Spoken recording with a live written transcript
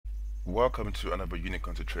Welcome to another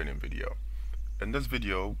Uniconta training video. In this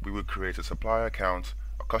video, we will create a supplier account,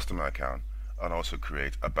 a customer account, and also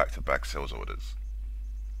create a back-to-back sales orders.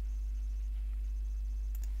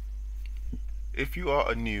 If you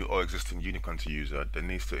are a new or existing Uniconta user that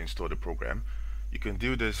needs to install the program, you can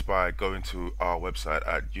do this by going to our website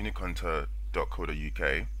at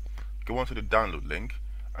uniconta.co.uk, go onto the download link,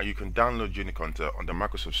 and you can download Uniconta on the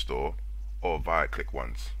Microsoft Store or via Click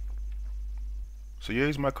Once. So here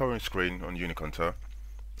is my current screen on Uniconta.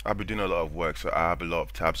 I've been doing a lot of work, so I have a lot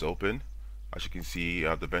of tabs open. As you can see,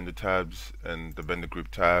 I have the vendor tabs and the vendor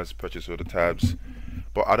group tabs, purchase order tabs.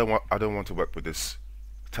 But I don't want to work with these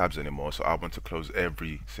tabs anymore, so I want to close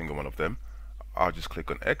every single one of them. I'll just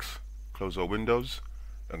click on X, close all windows,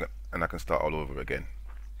 and I can start all over again.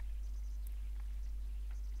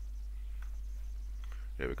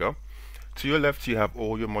 Here we go. To your left, you have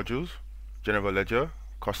all your modules: general ledger,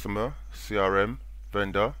 customer, CRM,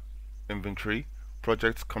 vendor, inventory,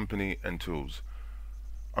 project, company, and tools.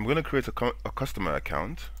 I'm going to create a customer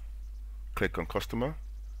account. Click on customer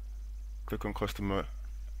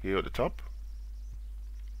here at the top.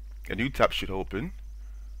 A new tab should open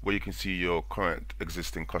where you can see your current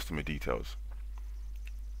existing customer details.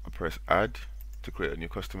 I press add to create a new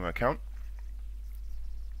customer account.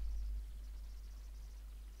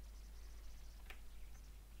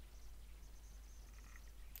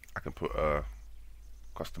 I can put a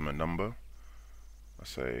customer number. I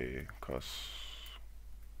say cost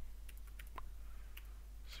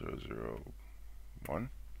 001.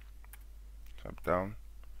 Tap down.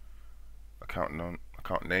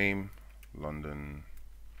 Account name, London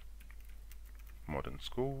Modern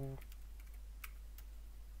School.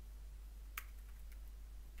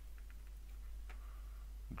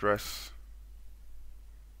 Address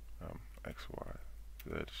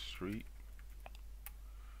XYZ Street,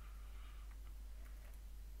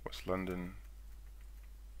 West London.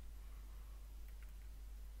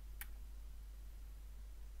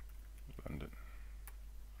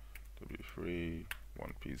 W3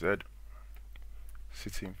 1PZ.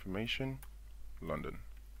 City information, London.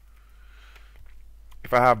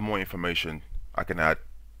 If I have more information, I can add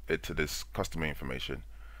it to this customer information.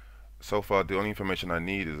 So far, the only information I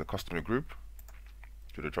need is a customer group.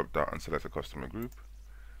 To the drop down and select a customer group,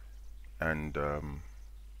 and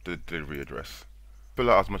the delivery address. Fill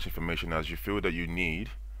out as much information as you feel that you need.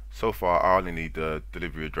 So far, I only need the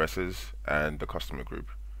delivery addresses and the customer group.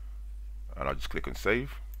 And I'll just click on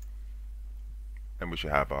save, and we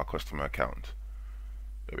should have our customer account.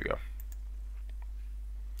 There we go.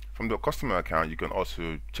 From the customer account, you can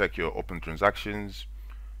also check your open transactions.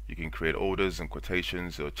 You can create orders and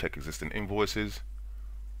quotations, or check existing invoices,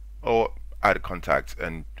 or add contacts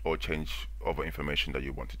or change other information that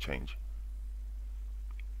you want to change.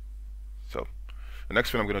 So the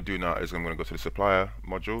next thing I'm going to do now is I'm going to go to the supplier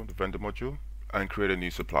module, the vendor module, and create a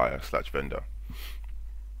new supplier/vendor.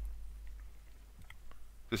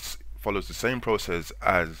 This follows the same process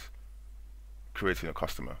as creating a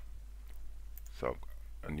customer. So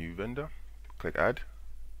a new vendor, click add.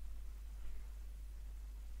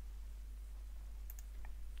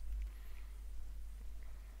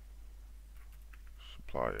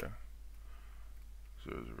 Supplier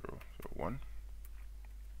 0001.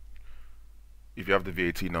 If you have the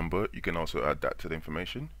VAT number, you can also add that to the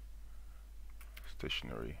information.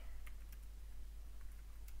 Stationery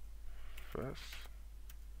first.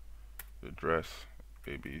 Address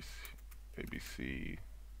ABC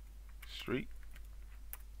Street,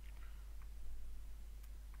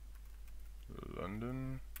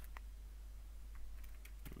 London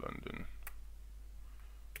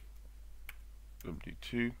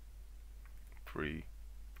W2 30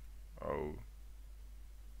 oh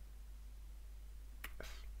that's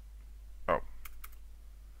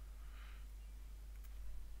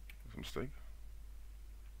a mistake.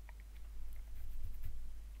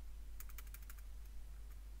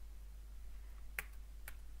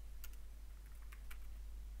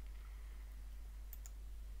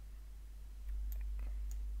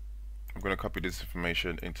 I'm going to copy this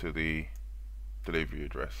information into the delivery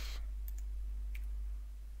address.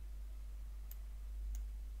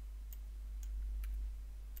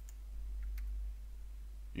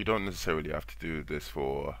 You don't necessarily have to do this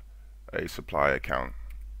for a supplier account,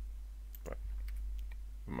 but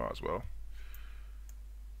you might as well.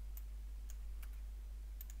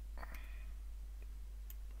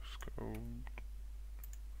 Let's go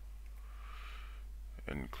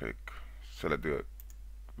and select the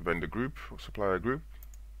vendor group or supplier group,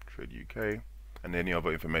 Trade UK, and any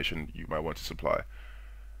other information you might want to supply.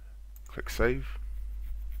 Click save,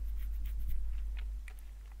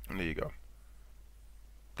 and there you go.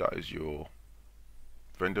 That is your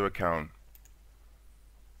vendor account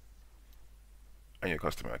and your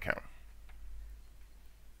customer account.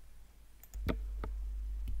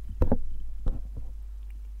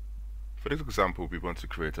 For this example, we want to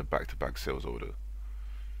create a back-to-back sales order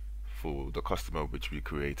for the customer which we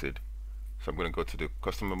created. So I'm going to go to the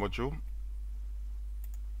customer module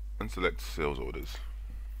and select sales orders.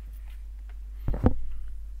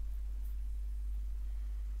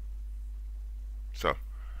 So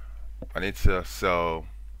I need to sell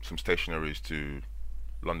some stationeries to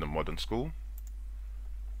London Modern School.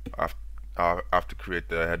 I have to create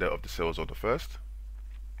the header of the sales order first.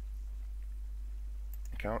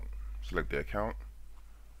 Account, select the account.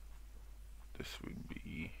 This would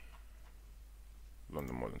be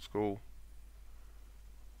London Modern School.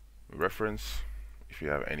 Reference, if you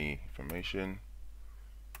have any information.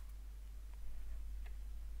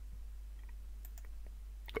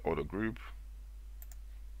 The order group.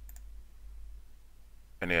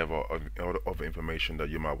 Any other information that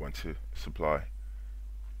you might want to supply.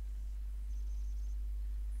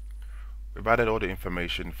 We've added all the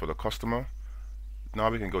information for the customer. Now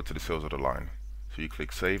we can go to the sales order line. So you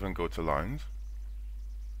click save and go to lines.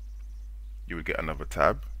 You would get another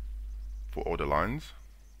tab for order lines.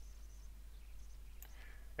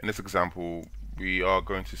 In this example, we are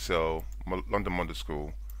going to sell London Modern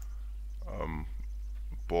School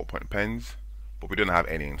ballpoint pens, but we don't have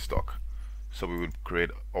any in stock. So we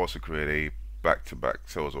would also create a back-to-back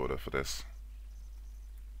sales order for this.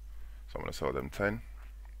 So I'm going to sell them 10.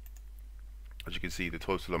 As you can see, the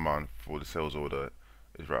total amount for the sales order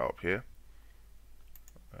is right up here.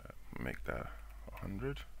 Make that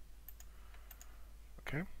 100.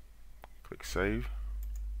 Okay. Click save.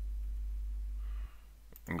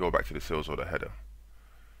 And go back to the sales order header.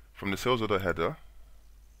 From the sales order header,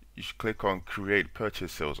 you should click on create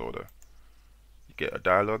purchase sales order. You get a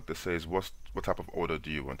dialog that says what type of order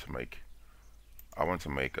do you want to make. I want to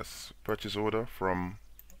make a purchase order from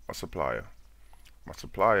a supplier. My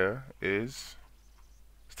supplier is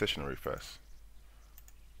stationery first.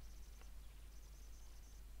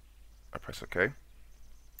 I press OK.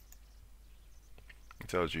 It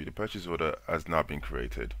tells you the purchase order has now been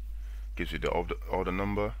created. Gives you the order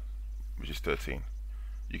number, which is 13.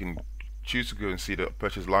 You can choose to go and see the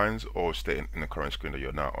purchase lines or stay in the current screen that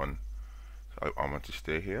you're now on. So I want to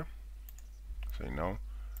stay here. Say no.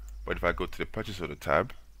 But if I go to the purchase order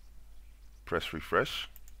tab, press refresh,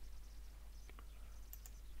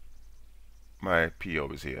 my PO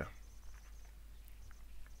is here,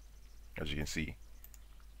 as you can see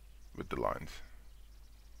with the lines.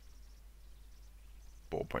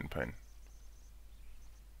 Ballpoint pen.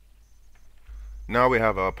 Now we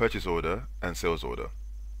have our purchase order and sales order.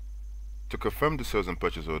 To confirm the sales and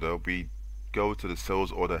purchase order, we go to the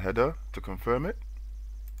sales order header to confirm it.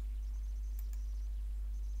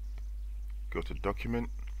 Go to document,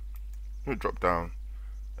 drop down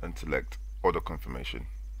and select order confirmation.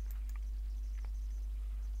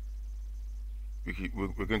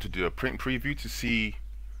 We're going to do a print preview to see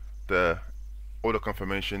the order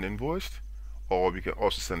confirmation invoiced, or we can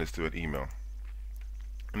also send this to an email.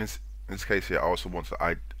 In this case here, I also want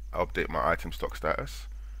to update my item stock status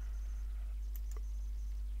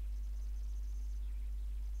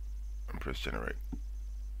and press generate.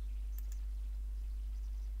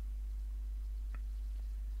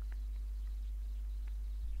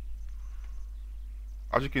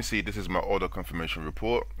 As you can see, this is my order confirmation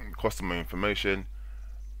report, customer information,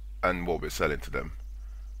 and what we're selling to them.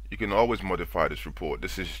 You can always modify this report.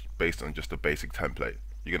 This is based on just a basic template.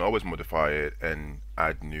 You can always modify it and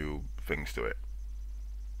add new things to it.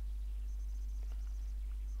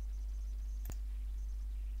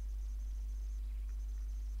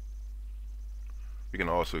 We can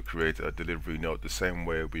also create a delivery note the same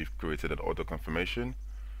way we've created an order confirmation,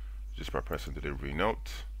 just by pressing delivery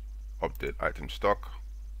note, update item stock,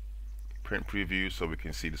 print preview so we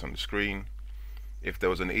can see this on the screen. If there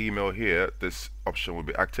was an email here, this option will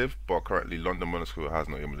be active, but currently London Modern School has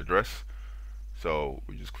no email address, so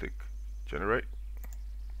we just click generate,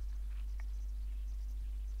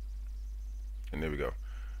 and there we go.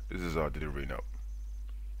 This is our delivery note.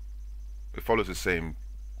 It follows the same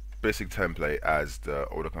basic template as the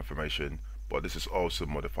order confirmation, but this is also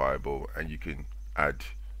modifiable, and you can add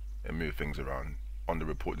and move things around on the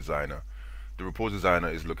report designer. The report designer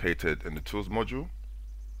is located in the tools module.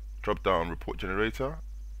 Drop down report generator,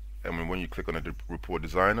 and when you click on the report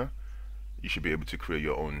designer, you should be able to create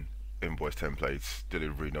your own invoice templates,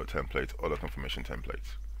 delivery note templates, order confirmation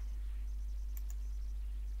templates.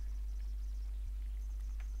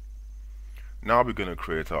 Now we're going to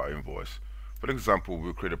create our invoice. For example,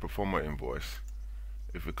 we'll create a performer invoice.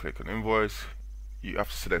 If we click on invoice, you have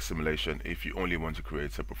to select simulation if you only want to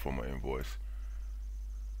create a performer invoice.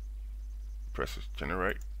 Press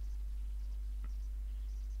generate,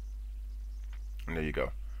 and there you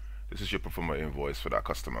go. This is your performer invoice for that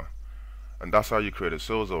customer. And that's how you create a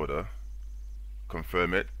sales order,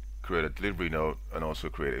 confirm it, create a delivery note, and also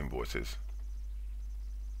create invoices.